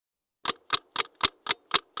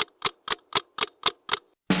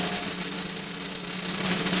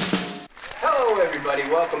everybody,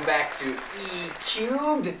 welcome back to E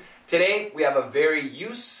Cubed. Today we have a very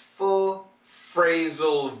useful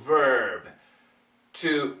phrasal verb,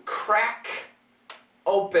 to crack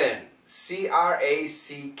open, C-R-A-C-K,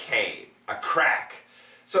 a crack.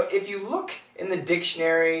 So if you look in the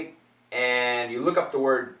dictionary and you look up the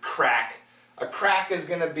word crack, a crack is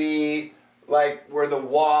going to be like where the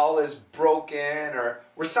wall is broken or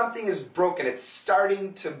where something is broken, it's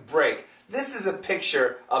starting to break. This is a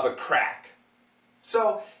picture of a crack.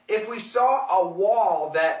 So if we saw a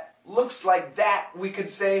wall that looks like that, we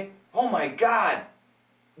could say, oh my God,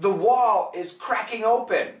 the wall is cracking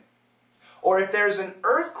open. Or if there's an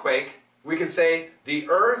earthquake, we could say the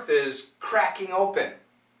earth is cracking open.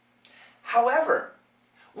 However,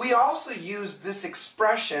 we also use this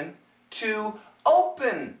expression to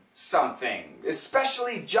open something,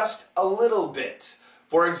 especially just a little bit.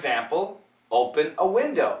 For example, open a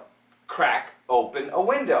window, crack open a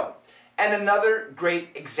window. And another great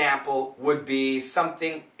example would be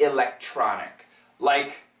something electronic,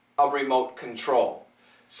 like a remote control.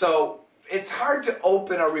 So it's hard to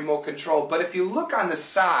open a remote control, but if you look on the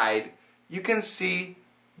side, you can see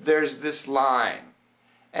there's this line.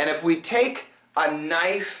 And if we take a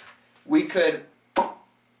knife, we could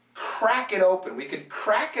crack it open. We could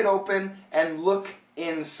crack it open and look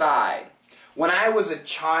inside. When I was a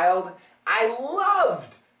child, I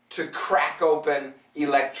loved to crack open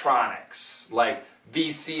electronics like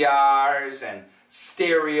VCRs and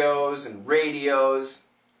stereos and radios.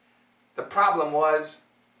 The problem was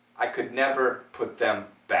I could never put them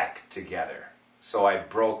back together. So I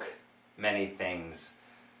broke many things,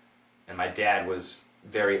 and my dad was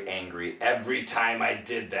very angry every time I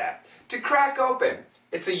did that. To crack open,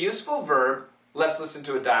 it's a useful verb. Let's listen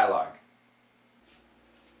to a dialogue.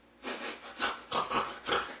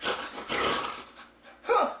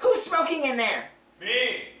 Who's smoking in there?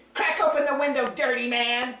 Me! Crack open the window, dirty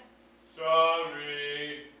man!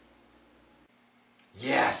 Sorry.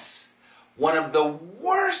 Yes, one of the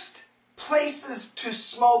worst places to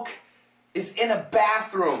smoke is in a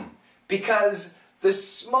bathroom because the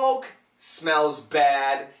smoke smells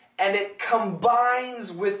bad and it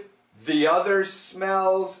combines with the other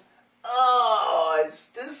smells. Oh,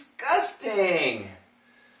 it's disgusting.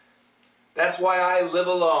 That's why I live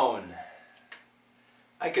alone.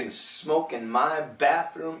 I can smoke in my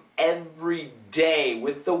bathroom every day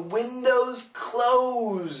with the windows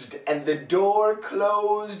closed and the door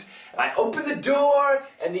closed. And I open the door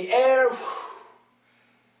and the air,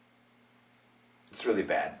 it's really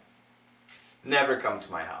bad. Never come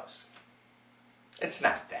to my house. It's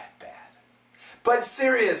not that bad. But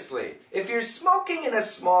seriously, if you're smoking in a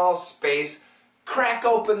small space, crack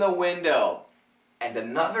open the window. And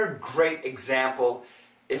another great example,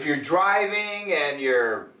 if you're driving and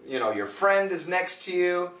your friend is next to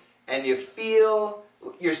you and you feel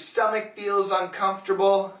your stomach feels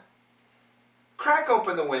uncomfortable, crack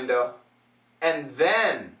open the window and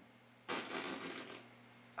then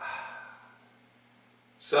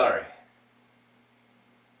sorry.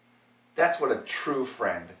 That's what a true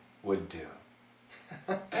friend would do.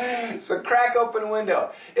 So crack open a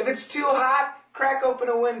window. If it's too hot, crack open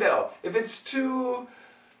a window. If it's too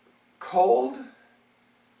cold,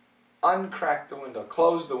 uncrack the window.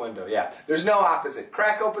 Close the window. Yeah, there's no opposite.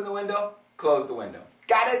 Crack open the window, close the window.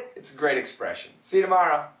 Got it? It's a great expression. See you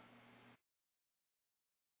tomorrow.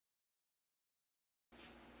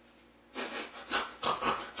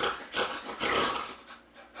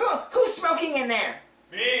 Who's smoking in there?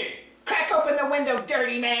 Me! Crack open the window,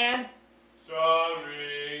 dirty man!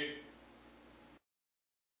 Sorry.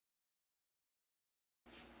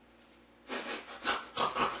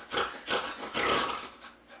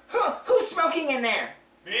 Who's smoking in there?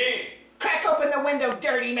 Me! Crack open the window,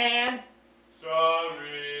 dirty man!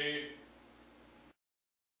 Sorry.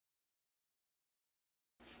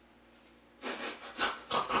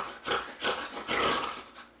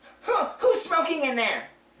 Who's smoking in there?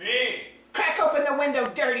 Me! Crack open the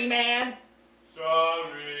window, dirty man!